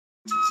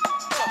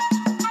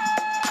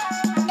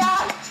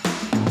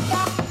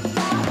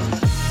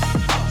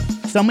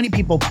So many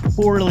people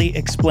poorly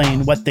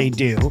explain what they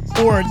do.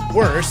 Or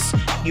worse,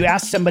 you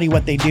ask somebody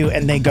what they do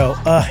and they go,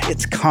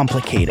 it's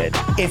complicated.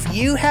 If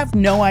you have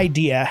no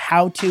idea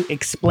how to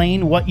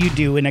explain what you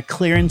do in a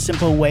clear and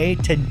simple way,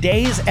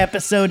 today's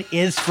episode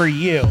is for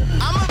you.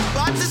 I'm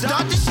about to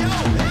start the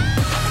show.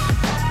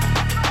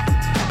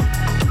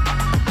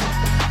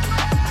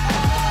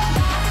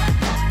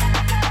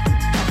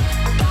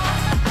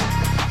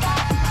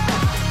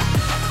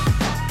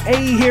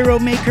 Hey, hero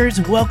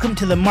makers, welcome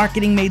to the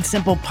Marketing Made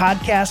Simple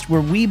podcast,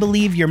 where we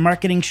believe your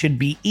marketing should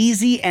be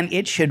easy and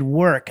it should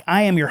work.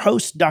 I am your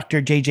host,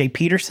 Dr. JJ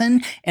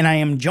Peterson, and I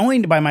am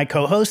joined by my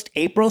co-host,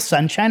 April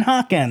Sunshine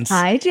Hawkins.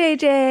 Hi,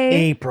 JJ.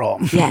 April.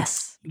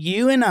 Yes.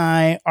 You and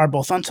I are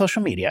both on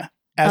social media,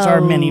 as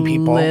are many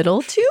people. A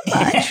little too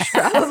much,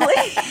 probably.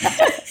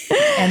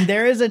 And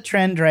there is a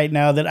trend right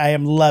now that I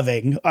am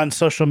loving on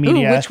social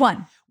media. Ooh, which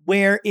one?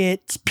 Where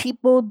it's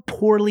people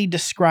poorly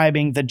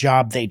describing the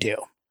job they do.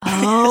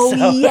 Oh,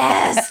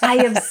 yes. I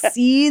have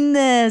seen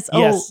this.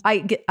 Yes.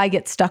 Oh, I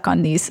get stuck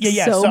on these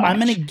So much. I'm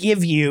going to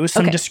give you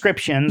some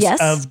descriptions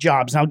of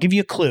jobs. And I'll give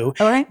you a clue.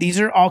 All right. These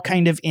are all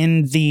kind of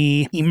in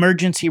the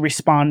emergency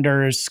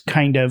responders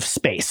kind of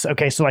space.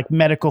 Okay. So like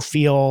medical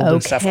field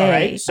and stuff. All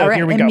right. So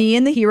here we go. And me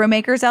and the hero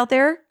makers out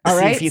there. All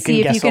right. See if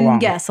you can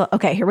guess.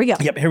 Okay, here we go.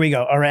 Yep. Here we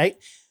go. All right.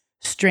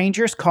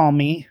 Strangers call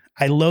me.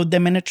 I load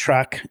them in a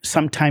truck,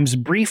 sometimes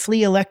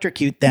briefly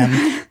electrocute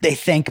them. They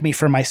thank me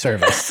for my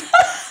service.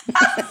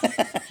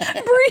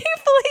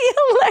 Briefly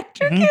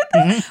electrocute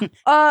them?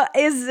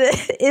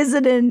 Is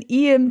it an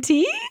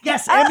EMT?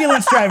 Yes,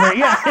 ambulance driver.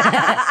 Yeah.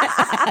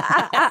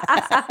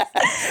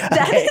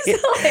 That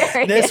is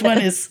hilarious. This one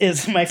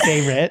is my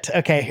favorite.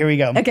 Okay, here we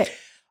go. Okay.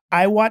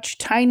 I watch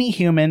tiny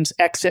humans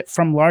exit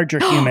from larger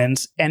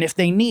humans, and if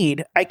they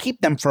need, I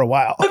keep them for a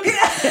while.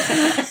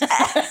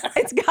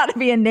 It's got to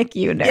be a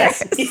NICU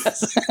nurse.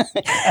 Yes.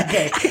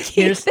 Okay. I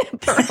keep them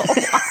for a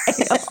while.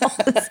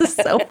 This is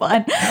so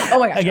fun. Oh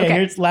my gosh. Okay,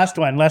 here's last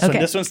one. One.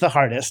 This one's the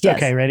hardest. Yes.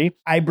 Okay, ready?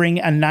 I bring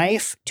a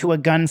knife to a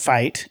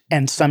gunfight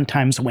and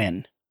sometimes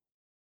win.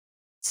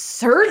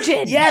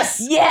 Surgeon. Yes.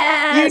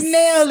 Yes. You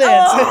nailed it.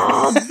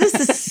 Oh,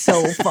 this is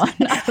so fun.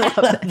 I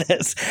love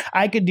this.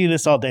 I could do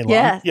this all day long.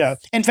 Yes. Yeah.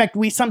 In fact,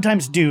 we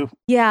sometimes do.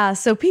 Yeah.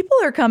 So people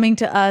are coming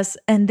to us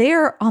and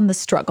they're on the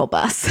struggle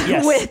bus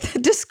with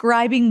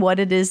describing what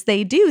it is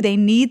they do. They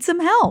need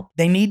some help.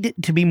 They need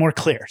to be more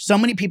clear. So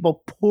many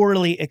people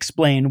poorly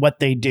explain what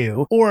they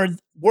do, or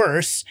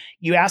worse,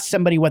 you ask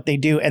somebody what they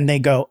do and they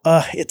go,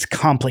 it's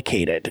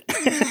complicated.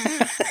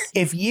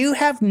 If you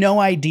have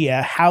no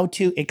idea how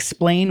to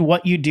explain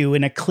what you do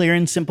in a clear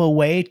and simple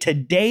way,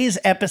 today's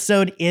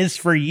episode is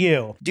for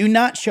you. Do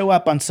not show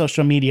up on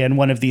social media in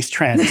one of these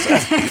trends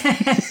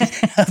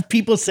of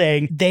people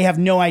saying they have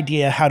no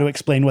idea how to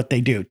explain what they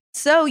do.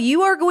 So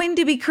you are going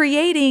to be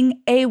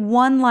creating a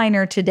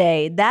one-liner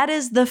today. That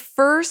is the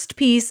first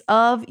piece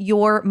of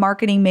your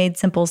Marketing Made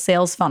Simple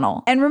sales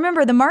funnel. And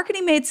remember, the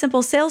Marketing Made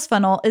Simple sales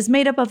funnel is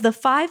made up of the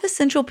 5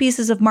 essential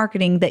pieces of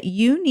marketing that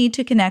you need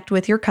to connect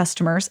with your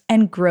customers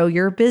and grow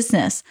your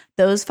business.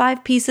 Those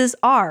 5 pieces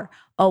are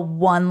a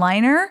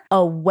one-liner, a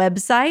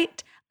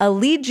website, a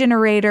lead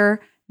generator,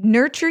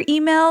 nurture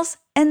emails,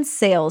 and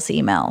sales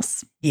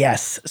emails.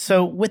 Yes.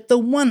 So with the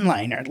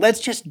one-liner,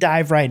 let's just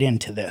dive right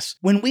into this.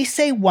 When we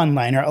say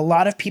one-liner, a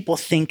lot of people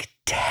think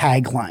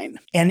tagline,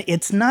 and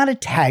it's not a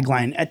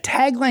tagline. A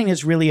tagline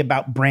is really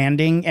about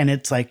branding, and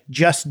it's like,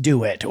 just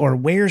do it, or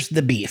where's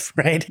the beef,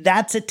 right?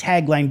 That's a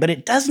tagline, but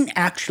it doesn't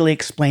actually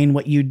explain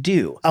what you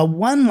do. A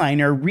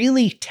one-liner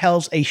really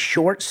tells a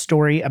short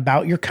story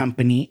about your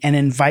company and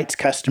invites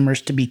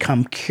customers to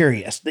become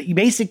curious. That you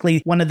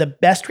basically, one of the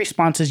best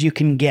responses you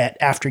can get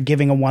after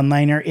giving a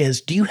one-liner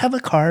is, do you have a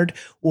card?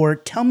 Or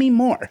tell me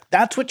more.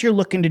 That's what you're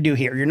looking to do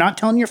here. You're not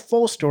telling your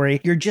full story.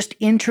 You're just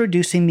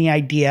introducing the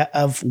idea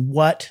of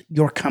what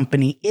your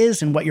company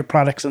is and what your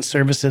products and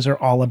services are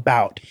all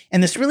about.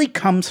 And this really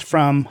comes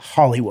from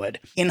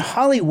Hollywood. In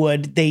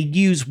Hollywood, they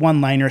use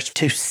one-liners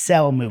to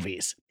sell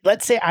movies.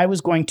 Let's say I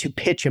was going to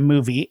pitch a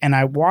movie and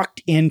I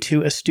walked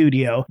into a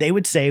studio. They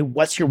would say,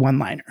 what's your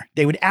one-liner?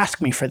 They would ask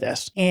me for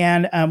this.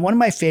 And one of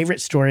my favorite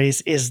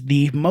stories is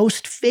the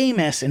most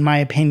famous, in my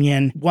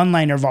opinion,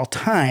 one-liner of all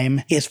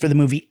time is for the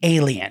movie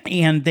Alien.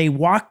 And they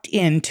walked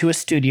into a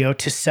studio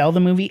to sell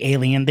the movie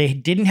Alien. They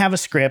didn't have a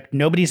script.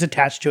 Nobody's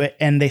attached to it.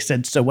 And they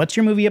said, so what's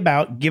your movie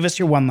about? Give us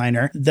your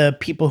one-liner. The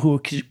people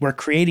who were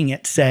creating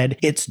it said,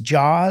 it's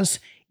Jaws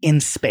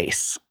in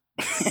space.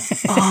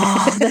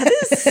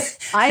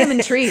 I am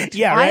intrigued.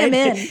 Yeah, right? I am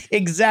in.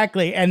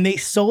 Exactly. And they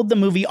sold the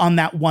movie on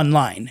that one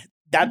line.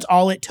 That's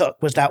all it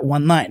took was that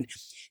one line.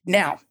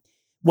 Now,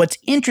 what's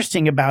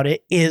interesting about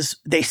it is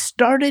they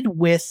started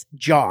with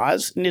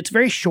Jaws, and it's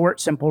very short,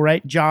 simple,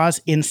 right?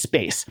 Jaws in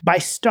space. By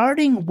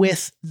starting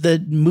with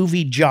the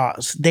movie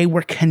Jaws, they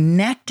were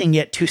connecting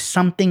it to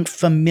something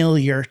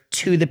familiar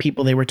to the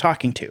people they were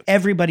talking to.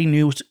 Everybody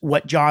knew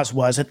what Jaws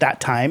was at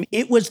that time.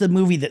 It was the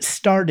movie that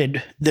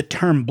started the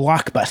term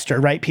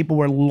blockbuster, right? People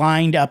were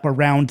lined up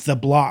around the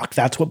block.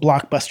 That's what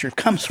blockbuster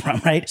comes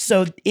from, right?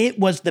 So it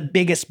was the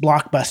biggest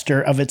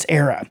blockbuster of its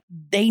era.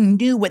 they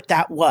knew what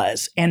that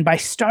was. And by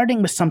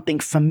starting with something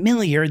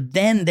familiar,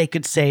 then they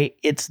could say,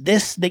 it's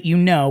this that you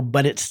know,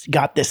 but it's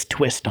got this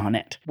twist on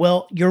it.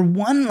 Well, your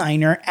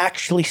one-liner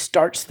actually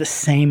starts the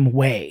same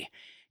way.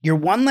 Your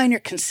one-liner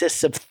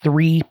consists of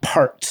 3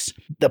 parts: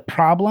 the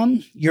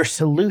problem, your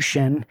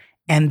solution,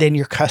 and then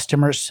your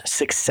customer's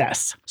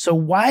success. So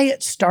why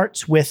it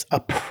starts with a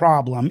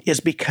problem is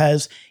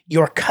because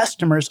your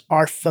customers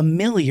are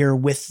familiar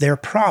with their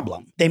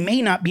problem. They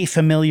may not be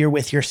familiar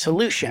with your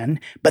solution,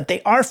 but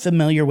they are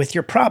familiar with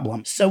your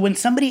problem. So when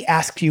somebody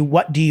asks you,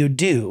 what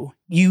do?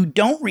 You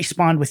don't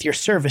respond with your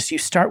service. You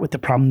start with the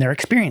problem they're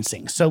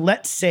experiencing. So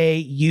let's say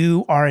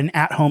you are an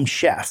at-home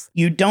chef.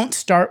 You don't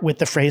start with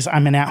the phrase,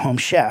 I'm an at-home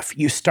chef.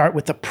 You start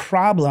with the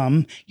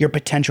problem your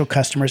potential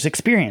customer is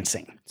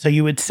experiencing. So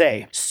you would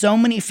say, so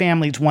many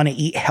families want to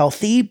eat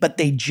healthy, but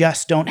they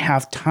just don't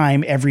have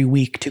time every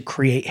week to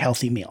create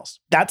healthy meals.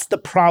 That's the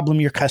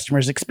problem your customer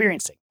is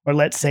experiencing. Or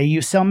let's say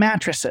you sell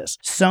mattresses.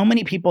 So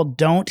many people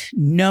don't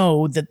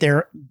know that there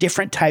are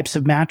different types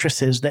of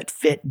mattresses that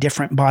fit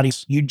different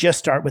bodies. You just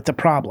start with the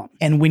problem.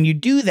 And when you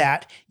do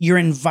that, you're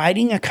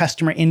inviting a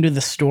customer into the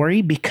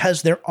story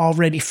because they're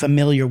already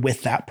familiar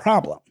with that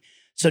problem.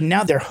 So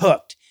now they're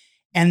hooked.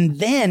 And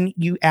then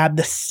you add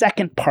the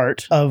second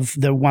part of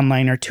the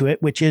one-liner to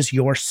it, which is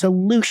your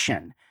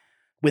solution.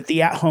 With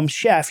the at-home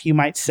chef, you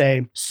might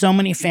say, so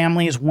many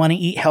families want to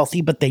eat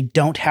healthy, but they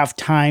don't have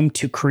time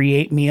to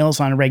create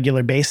meals on a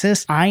regular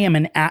basis. I am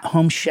an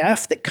at-home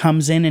chef that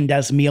comes in and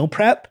does meal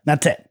prep.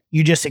 That's it.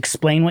 You just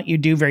explain what you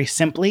do very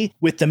simply.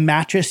 With the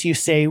mattress, you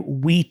say,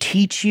 we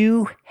teach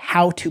you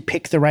how to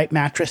pick the right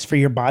mattress for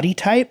your body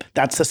type.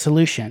 That's the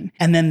solution.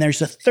 And then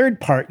there's a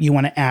third part you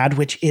want to add,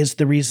 which is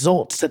the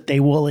results that they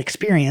will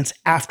experience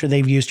after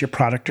they've used your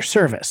product or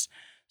service.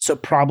 So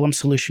problem,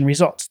 solution,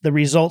 results. The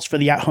results for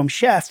the at-home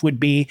chef would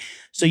be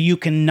so you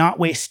can not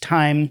waste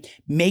time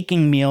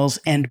making meals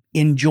and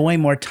enjoy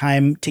more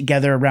time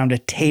together around a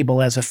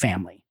table as a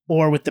family.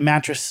 Or with the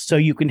mattress, so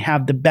you can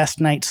have the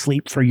best night's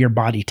sleep for your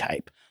body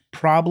type.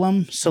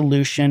 Problem,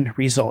 solution,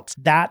 results.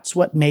 That's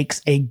what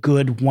makes a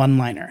good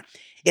one-liner.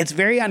 It's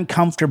very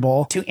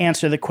uncomfortable to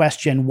answer the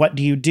question, what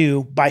do you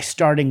do, by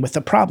starting with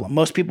a problem.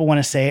 Most people want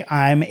to say,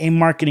 I'm a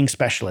marketing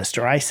specialist,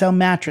 or I sell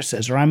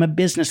mattresses, or I'm a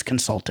business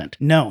consultant.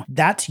 No,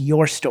 that's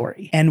your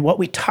story. And what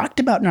we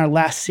talked about in our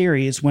last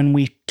series, when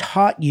we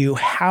taught you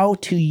how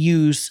to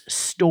use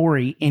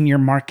story in your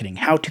marketing,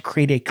 how to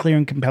create a clear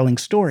and compelling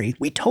story,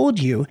 we told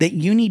you that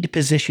you need to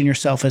position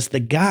yourself as the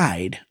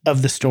guide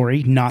of the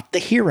story, not the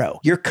hero.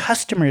 Your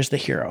customer is the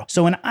hero.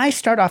 So when I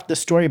start off the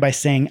story by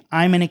saying,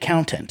 I'm an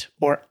accountant,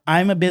 or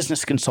I'm a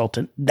business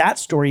consultant, that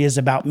story is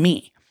about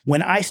me.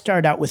 When I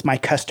start out with my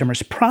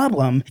customer's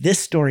problem, this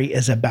story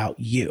is about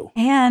you.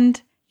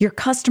 And your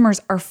customers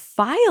are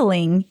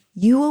filing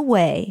you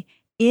away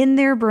in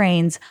their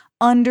brains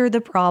under the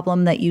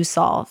problem that you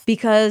solve,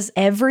 because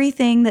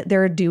everything that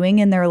they're doing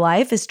in their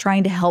life is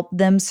trying to help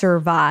them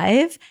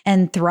survive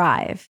and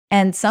thrive.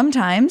 And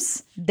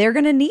sometimes they're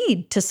going to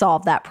need to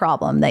solve that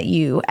problem that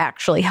you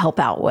actually help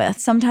out with.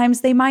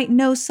 Sometimes they might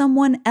know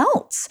someone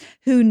else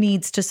who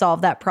needs to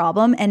solve that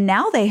problem. And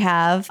now they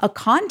have a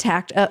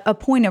contact, a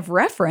point of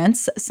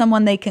reference,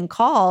 someone they can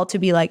call to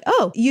be like,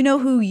 oh, you know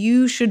who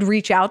you should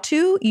reach out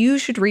to? You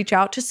should reach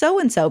out to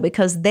so-and-so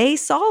because they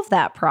solve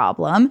that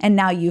problem. And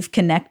now you've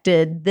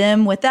connected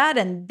them with that.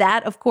 And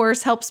that, of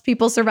course, helps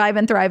people survive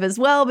and thrive as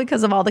well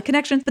because of all the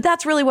connections. But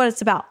that's really what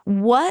it's about.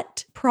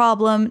 What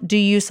problem do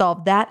you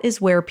solve? That is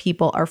where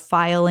people are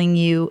filing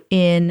you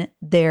in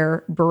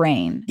their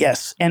brain.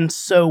 Yes. And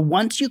so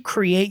once you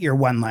create your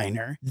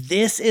one-liner,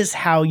 this is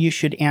how you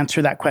should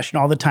answer that question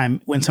all the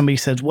time. When somebody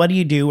says, what do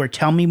you do? Or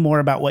tell me more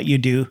about what you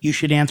do, you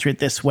should answer it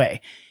this way.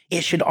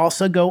 It should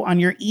also go on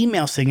your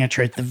email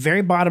signature at the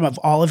very bottom of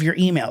all of your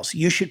emails.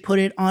 You should put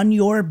it on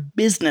your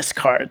business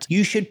cards.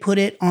 You should put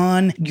it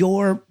on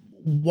your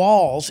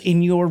walls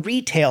in your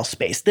retail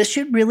space. This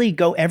should really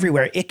go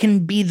everywhere. It can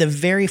be the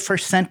very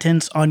first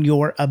sentence on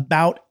your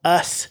About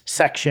Us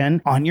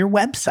section on your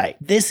website.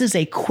 This is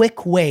a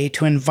quick way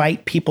to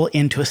invite people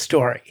into a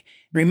story.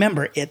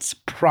 Remember, it's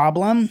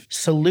problem,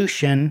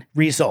 solution,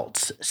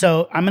 results.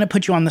 So I'm going to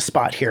put you on the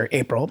spot here,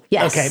 April.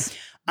 Yes. Okay.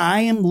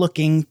 I am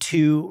looking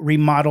to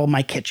remodel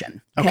my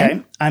kitchen.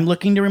 Okay. I'm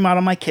looking to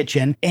remodel my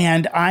kitchen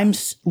and I'm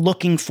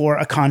looking for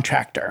a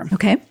contractor.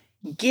 Okay.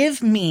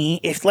 Give me,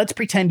 let's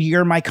pretend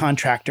you're my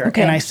contractor.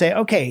 Okay. And I say,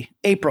 okay,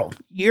 April,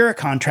 you're a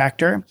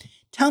contractor.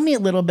 Tell me a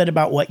little bit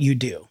about what you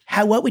do.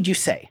 What would you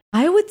say?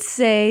 I would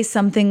say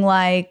something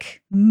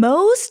like,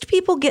 most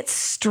people get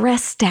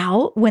stressed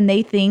out when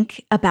they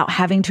think about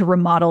having to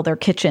remodel their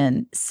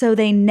kitchen, so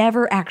they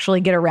never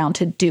actually get around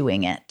to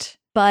doing it.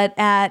 But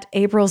at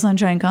April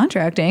Sunshine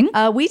Contracting,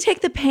 we take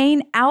the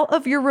pain out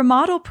of your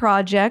remodel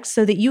project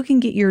so that you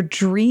can get your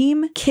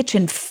dream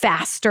kitchen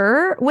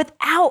faster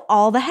without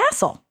all the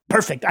hassle.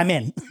 Perfect. I'm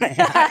in.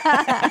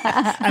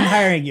 I'm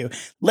hiring you.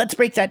 Let's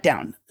break that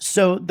down.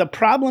 So the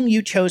problem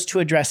you chose to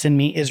address in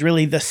me is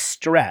really the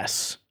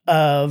stress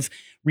of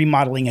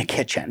remodeling a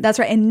kitchen. That's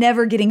right. And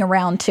never getting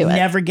around to it.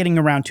 Never getting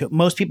around to it.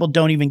 Most people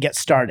don't even get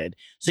started.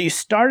 So you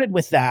started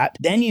with that.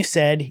 Then you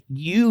said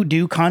you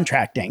do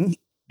contracting.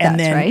 And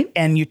That's then, right.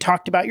 And you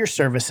talked about your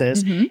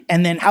services.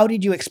 And then how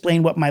did you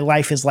explain what my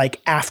life is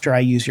like after I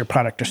use your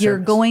product or service? You're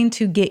going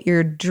to get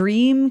your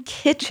dream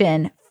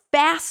kitchen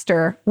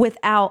faster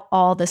without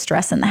all the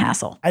stress and the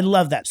hassle. I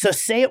love that. So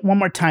say it one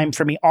more time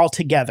for me all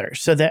together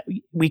so that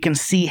we can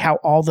see how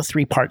all the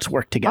three parts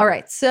work together. All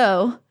right.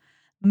 So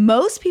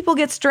most people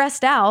get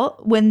stressed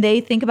out when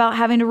they think about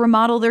having to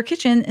remodel their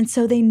kitchen, and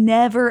so they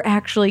never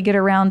actually get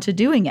around to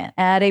doing it.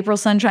 At April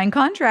Sunshine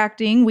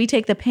Contracting, we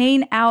take the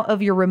pain out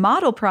of your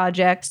remodel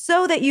project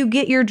so that you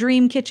get your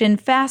dream kitchen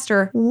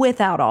faster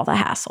without all the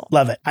hassle.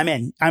 Love it. I'm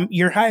in.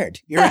 You're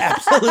hired. You're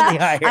absolutely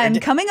hired. I'm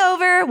coming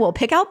over. We'll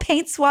pick out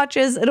paint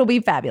swatches. It'll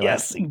be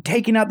fabulous. Yes.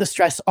 Taking out the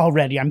stress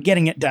already. I'm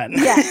getting it done.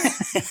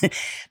 Yes.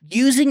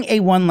 Using a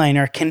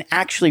one-liner can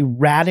actually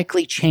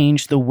radically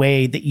change the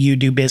way that you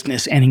do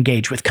business and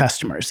engage with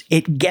customers.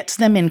 It gets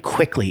them in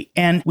quickly.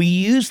 And we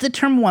use the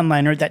term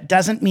one-liner. That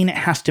doesn't mean it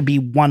has to be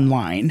one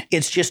line.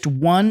 It's just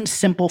one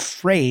simple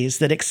phrase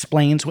that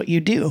explains what you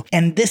do.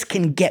 And this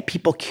can get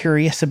people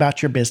curious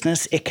about your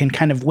business. It can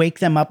kind of wake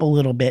them up a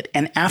little bit.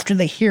 And after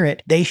they hear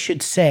it, they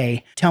should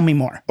say, tell me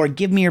more, or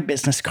give me your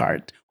business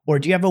card. Or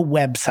do you have a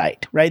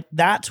website, right?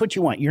 That's what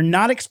you want. You're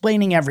not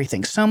explaining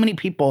everything. So many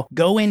people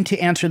go in to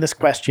answer this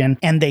question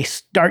and they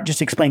start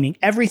just explaining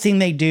everything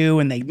they do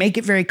and they make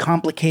it very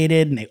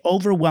complicated and they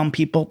overwhelm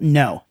people.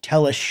 No,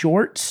 tell a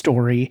short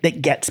story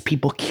that gets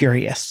people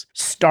curious.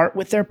 Start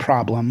with their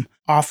problem,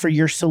 offer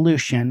your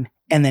solution,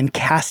 and then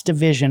cast a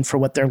vision for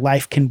what their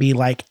life can be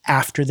like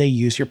after they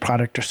use your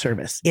product or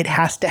service. It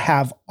has to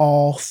have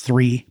all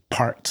three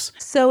parts.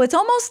 So it's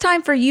almost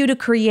time for you to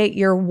create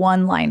your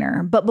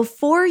one-liner. But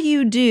before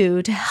you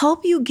do, to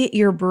help you get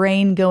your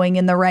brain going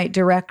in the right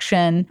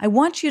direction, I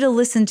want you to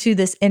listen to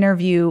this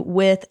interview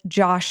with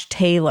Josh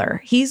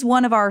Taylor. He's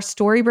one of our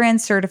StoryBrand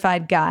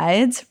certified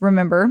guides.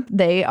 Remember,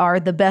 they are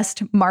the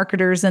best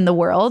marketers in the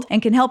world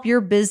and can help your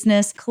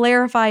business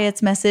clarify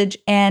its message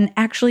and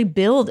actually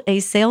build a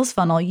sales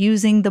funnel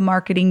using the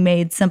Marketing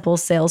Made Simple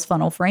sales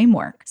funnel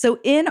framework. So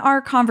in our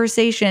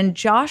conversation,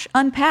 Josh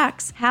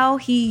unpacks how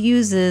he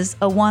uses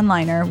a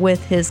one-liner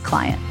with his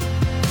client.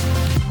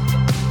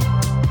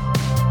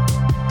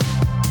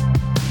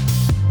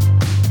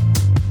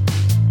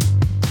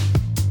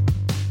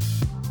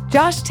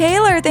 Josh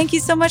Taylor, thank you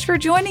so much for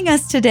joining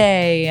us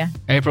today.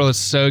 April, it's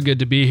so good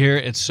to be here.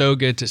 It's so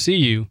good to see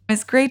you.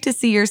 It's great to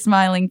see your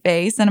smiling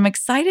face, and I'm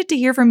excited to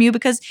hear from you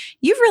because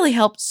you've really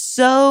helped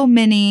so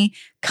many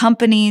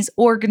companies,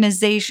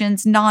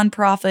 organizations,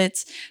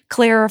 nonprofits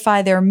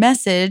clarify their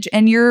message,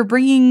 and you're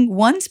bringing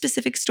one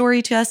specific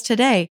story to us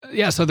today.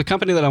 Yeah, so the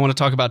company that I want to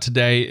talk about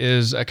today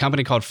is a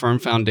company called Firm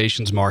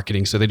Foundations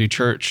Marketing. So they do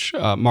church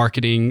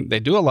marketing. They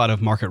do a lot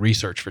of market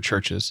research for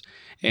churches.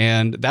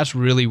 And that's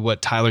really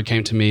what Tyler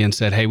came to me and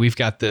said, hey, we've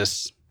got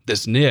this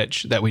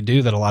niche that we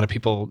do that a lot of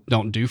people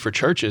don't do for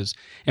churches,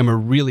 and we're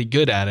really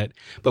good at it,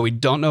 but we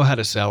don't know how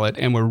to sell it,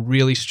 and we're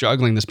really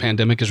struggling. This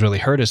pandemic has really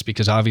hurt us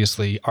because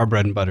obviously our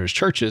bread and butter is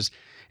churches,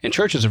 and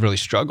churches have really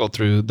struggled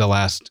through the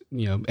last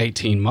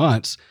 18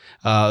 months,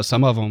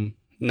 some of them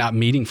not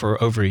meeting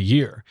for over a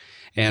year.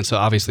 And so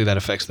obviously that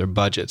affects their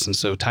budgets. And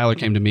so Tyler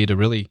came to me to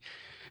really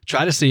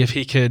try to see if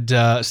he could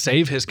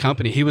save his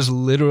company. He was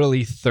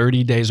literally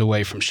 30 days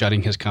away from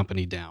shutting his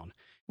company down.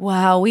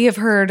 Wow, we have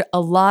heard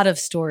a lot of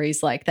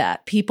stories like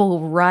that.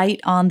 People right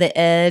on the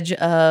edge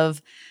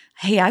of,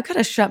 hey, I've got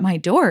to shut my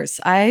doors.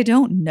 I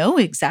don't know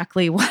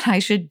exactly what I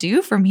should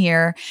do from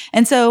here.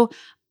 And so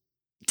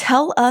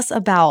tell us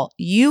about,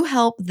 you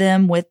help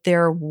them with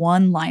their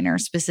one-liner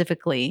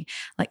specifically.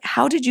 Like,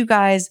 how did you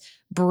guys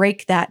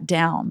break that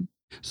down?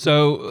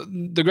 So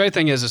the great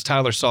thing is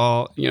Tyler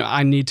saw,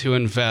 I need to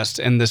invest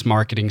in this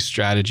marketing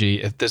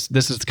strategy. If this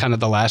is kind of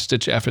the last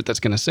ditch effort that's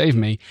going to save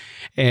me.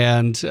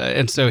 And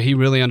so he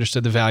really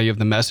understood the value of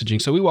the messaging.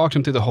 So we walked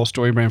him through the whole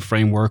StoryBrand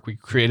framework. We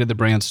created the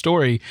brand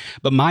story.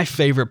 But my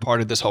favorite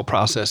part of this whole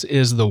process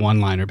is the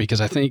one-liner,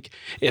 because I think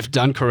if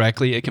done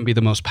correctly, it can be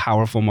the most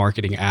powerful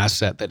marketing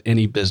asset that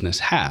any business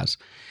has.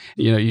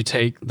 You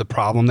take the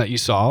problem that you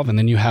solve, and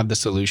then you have the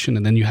solution,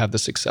 and then you have the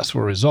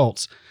successful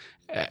results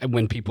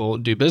when people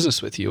do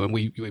business with you, and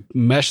we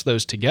mesh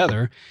those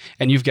together,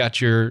 and you've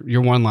got your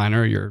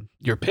one-liner,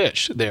 your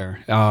pitch there,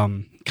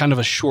 kind of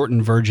a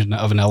shortened version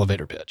of an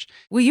elevator pitch.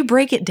 Will you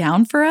break it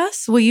down for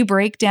us? Will you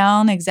break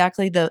down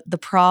exactly the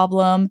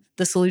problem,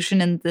 the solution,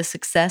 and the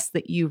success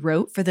that you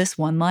wrote for this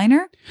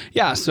one-liner?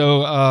 Yeah,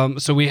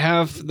 so we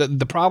have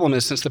the problem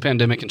is, since the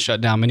pandemic and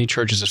shutdown, many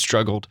churches have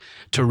struggled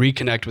to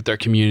reconnect with their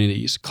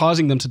communities,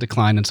 causing them to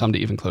decline and some to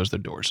even close their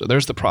doors. So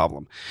there's the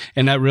problem,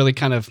 and that really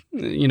kind of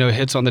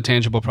hits on the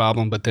tangible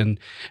problem, but then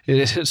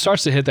it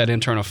starts to hit that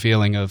internal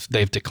feeling of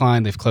they've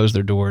declined, they've closed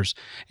their doors,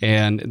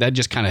 and that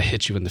just kind of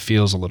hits you in the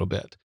feels a little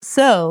bit.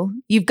 So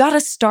you've got to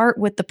start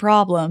with the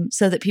problem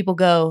so that people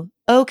go,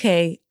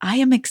 okay, I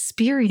am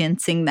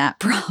experiencing that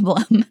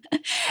problem.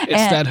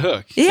 It's that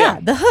hook. Yeah,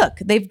 the hook.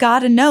 They've got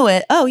to know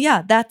it. Oh,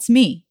 yeah, that's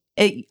me.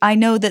 I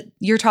know that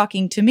you're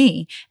talking to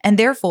me, and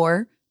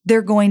therefore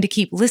they're going to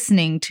keep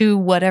listening to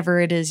whatever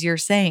it is you're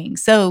saying.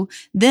 So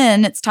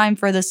then it's time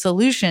for the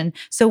solution.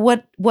 So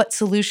what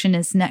solution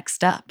is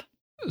next up?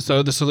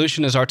 So the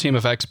solution is our team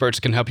of experts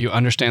can help you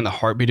understand the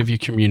heartbeat of your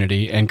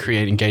community and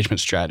create engagement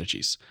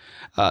strategies.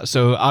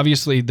 So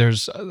obviously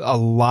there's a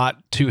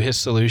lot to his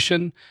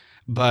solution,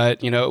 but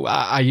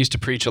I used to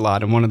preach a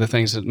lot. And one of the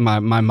things that my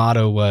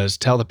motto was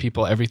tell the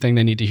people everything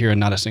they need to hear and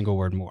not a single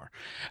word more,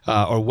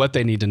 or what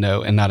they need to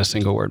know and not a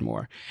single word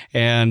more.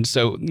 And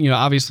so,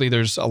 obviously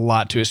there's a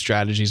lot to his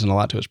strategies and a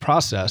lot to his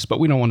process, but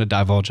we don't want to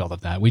divulge all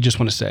of that. We just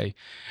want to say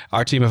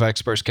our team of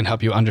experts can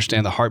help you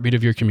understand the heartbeat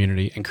of your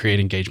community and create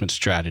engagement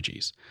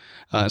strategies.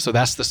 So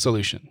that's the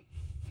solution.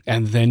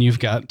 And then you've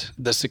got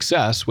the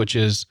success, which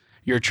is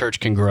your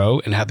church can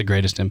grow and have the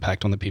greatest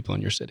impact on the people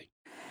in your city.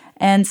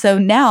 And so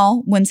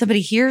now when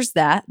somebody hears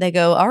that, they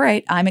go, all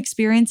right, I'm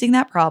experiencing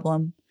that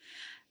problem.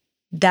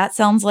 That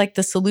sounds like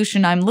the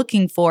solution I'm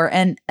looking for.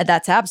 And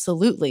that's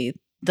absolutely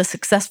the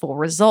successful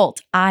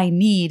result I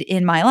need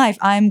in my life.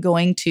 I'm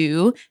going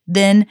to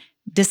then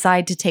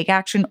decide to take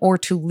action or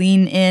to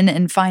lean in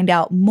and find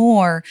out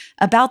more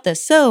about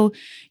this. So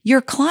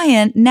your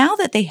client, now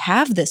that they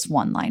have this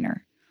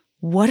one-liner,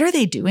 what are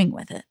they doing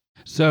with it?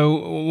 So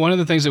one of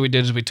the things that we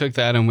did is we took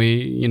that and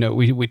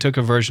we took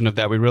a version of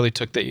that. We really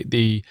took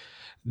the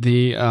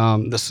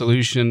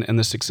solution and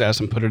the success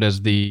and put it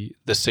as the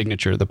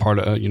signature, the part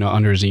of,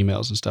 under his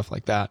emails and stuff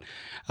like that.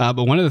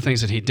 But one of the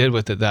things that he did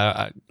with it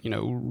that,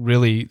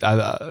 really,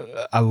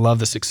 I love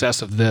the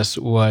success of this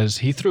was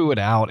he threw it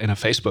out in a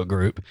Facebook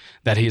group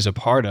that he's a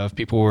part of.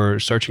 People were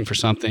searching for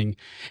something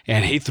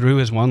and he threw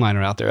his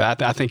one-liner out there.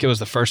 I think it was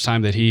the first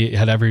time that he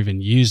had ever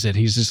even used it.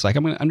 He's just like,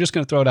 I'm just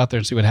going to throw it out there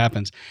and see what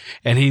happens.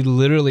 And he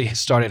literally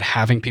started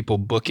having people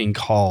booking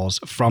calls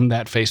from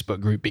that Facebook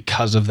group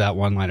because of that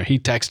one-liner. He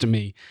texted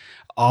me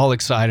all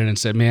excited and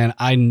said, man,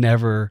 I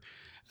never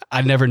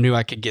knew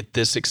I could get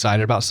this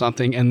excited about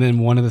something. And then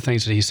one of the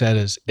things that he said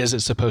is it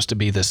supposed to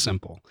be this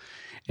simple?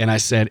 And I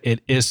said,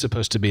 it is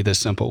supposed to be this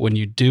simple. When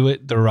you do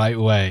it the right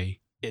way,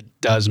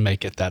 it does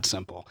make it that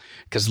simple.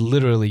 Because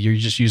literally you're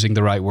just using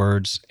the right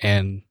words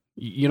and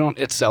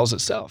it sells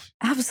itself.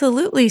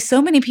 Absolutely.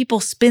 So many people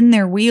spin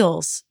their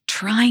wheels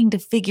trying to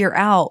figure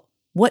out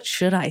what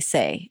should I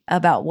say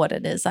about what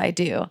it is I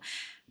do.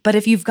 But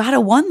if you've got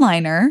a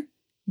one-liner,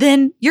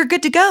 then you're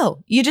good to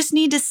go. You just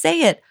need to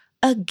say it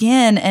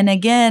again and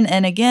again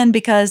and again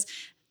because,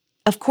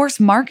 of course,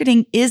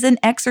 marketing is an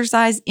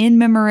exercise in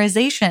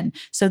memorization.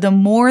 So the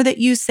more that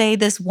you say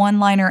this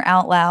one-liner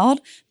out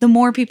loud, the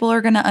more people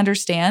are going to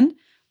understand,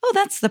 oh,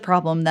 that's the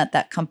problem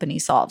that company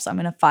solves. I'm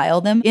going to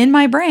file them in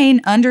my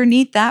brain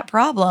underneath that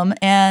problem.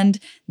 And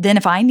then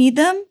if I need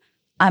them,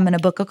 I'm going to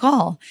book a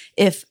call.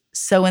 If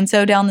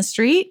so-and-so down the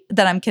street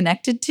that I'm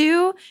connected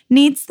to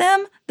needs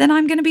them, then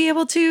I'm going to be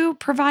able to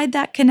provide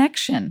that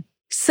connection.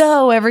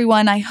 So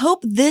everyone, I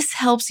hope this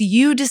helps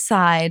you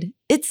decide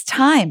it's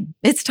time.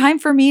 It's time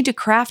for me to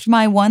craft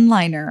my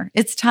one-liner.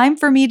 It's time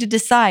for me to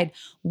decide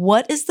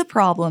what is the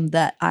problem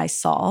that I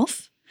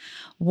solve?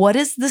 What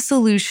is the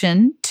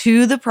solution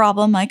to the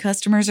problem my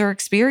customers are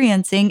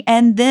experiencing?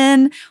 And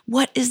then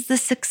what is the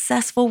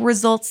successful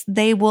results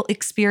they will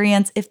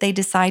experience if they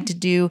decide to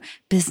do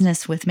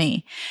business with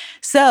me?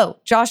 So,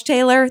 Josh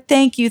Taylor,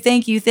 thank you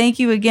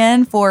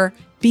again for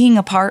being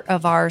a part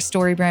of our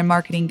StoryBrand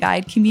Marketing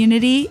Guide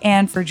community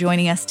and for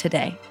joining us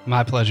today.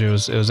 My pleasure.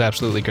 It was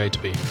absolutely great to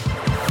be here.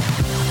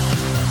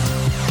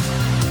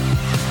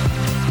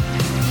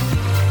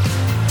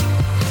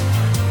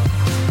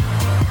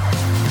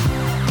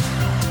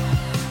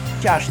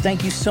 Josh,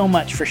 thank you so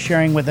much for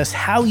sharing with us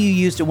how you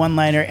used a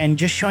one-liner and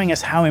just showing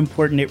us how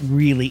important it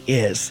really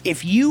is.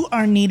 If you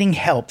are needing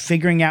help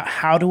figuring out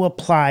how to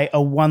apply a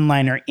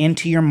one-liner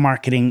into your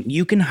marketing,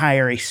 you can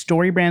hire a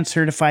StoryBrand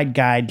certified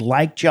guide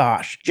like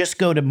Josh. Just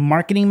go to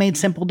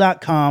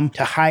marketingmadesimple.com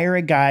to hire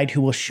a guide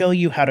who will show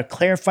you how to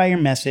clarify your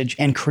message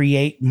and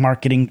create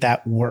marketing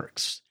that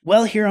works.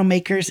 Well, Hero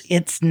Makers,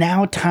 it's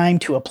now time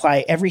to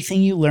apply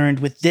everything you learned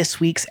with this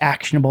week's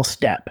actionable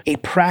step. A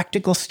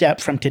practical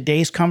step from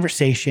today's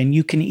conversation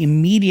you can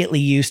immediately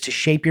use to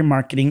shape your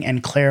marketing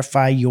and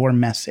clarify your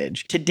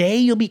message. Today,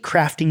 you'll be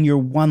crafting your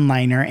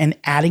one-liner and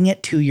adding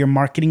it to your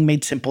Marketing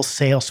Made Simple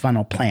sales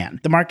funnel plan.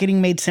 The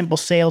Marketing Made Simple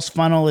sales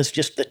funnel is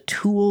just the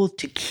tool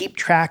to keep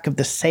track of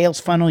the sales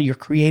funnel you're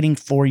creating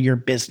for your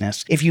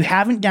business. If you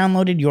haven't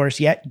downloaded yours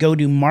yet, go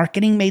to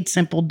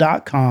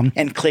marketingmadesimple.com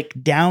and click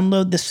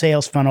download the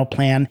sales funnel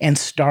plan and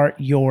start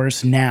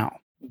yours now.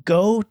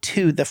 Go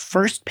to the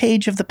first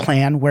page of the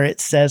plan where it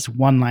says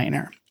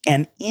one-liner.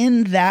 And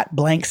in that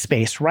blank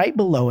space right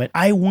below it,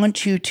 I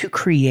want you to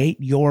create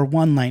your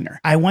one-liner.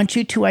 I want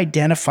you to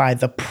identify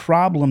the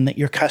problem that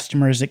your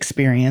customer is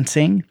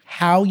experiencing,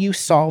 how you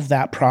solve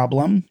that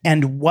problem,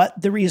 and what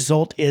the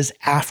result is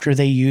after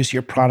they use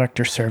your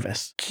product or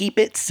service. Keep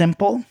it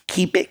simple,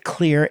 keep it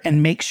clear,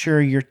 and make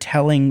sure you're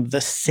telling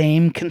the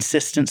same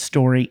consistent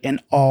story in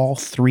all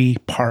three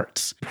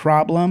parts: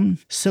 problem,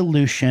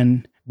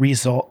 solution,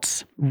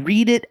 results.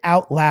 Read it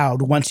out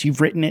loud once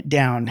you've written it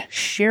down.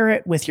 Share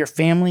it with your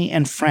family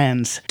and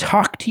friends.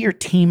 Talk to your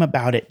team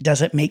about it.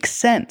 Does it make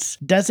sense?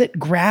 Does it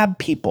grab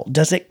people?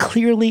 Does it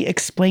clearly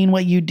explain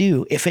what you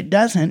do? If it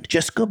doesn't,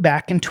 just go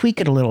back and tweak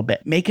it a little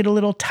bit. Make it a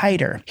little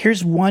tighter.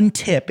 Here's one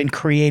tip in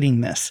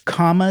creating this.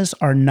 Commas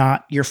are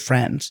not your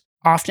friends.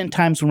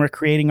 Oftentimes when we're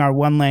creating our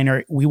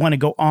one-liner, we want to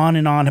go on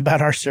and on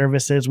about our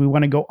services. We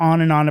want to go on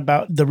and on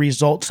about the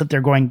results that they're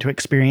going to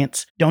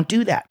experience. Don't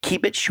do that.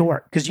 Keep it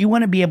short because you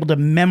want to be able to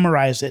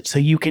memorize it so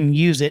you can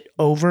use it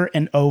over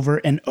and over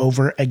and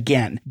over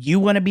again. You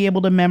want to be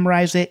able to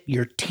memorize it.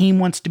 Your team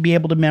wants to be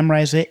able to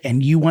memorize it,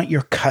 and you want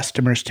your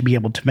customers to be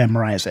able to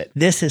memorize it.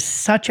 This is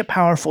such a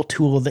powerful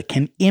tool that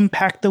can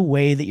impact the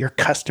way that your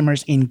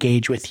customers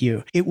engage with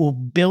you. It will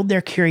build their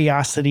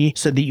curiosity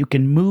so that you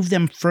can move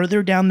them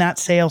further down that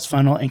sales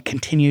funnel and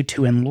continue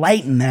to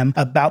enlighten them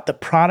about the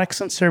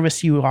products and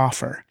service you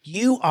offer.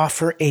 You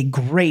offer a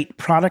great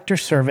product or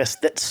service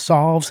that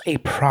solves a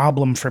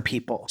problem for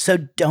people. So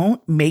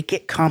don't make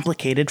it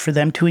complicated for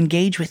them to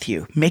engage with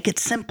you. Make it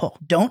simple.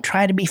 Don't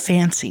try to be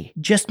fancy.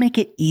 Just make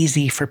it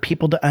easy for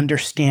people to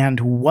understand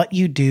what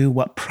you do,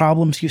 what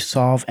problems you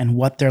solve, and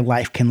what their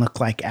life can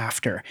look like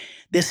after.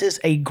 This is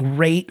a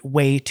great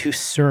way to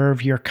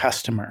serve your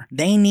customer.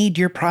 They need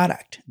your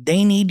product.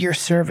 They need your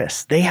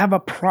service. They have a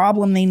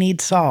problem they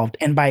need solved.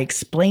 And by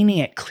explaining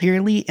it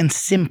clearly and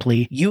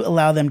simply, you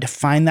allow them to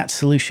find that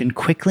solution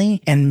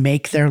quickly and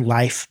make their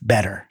life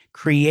better.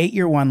 Create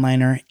your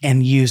one-liner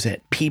and use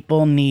it.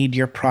 People need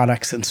your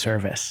products and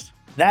service.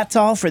 That's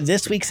all for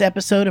this week's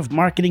episode of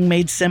Marketing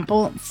Made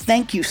Simple.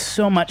 Thank you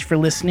so much for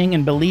listening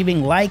and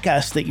believing, like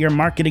us, that your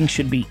marketing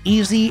should be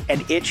easy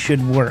and it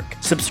should work.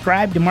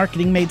 Subscribe to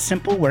Marketing Made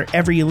Simple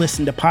wherever you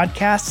listen to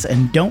podcasts,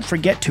 and don't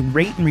forget to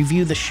rate and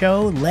review the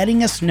show,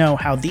 letting us know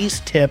how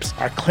these tips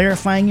are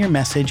clarifying your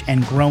message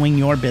and growing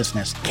your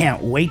business.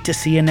 Can't wait to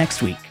see you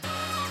next week.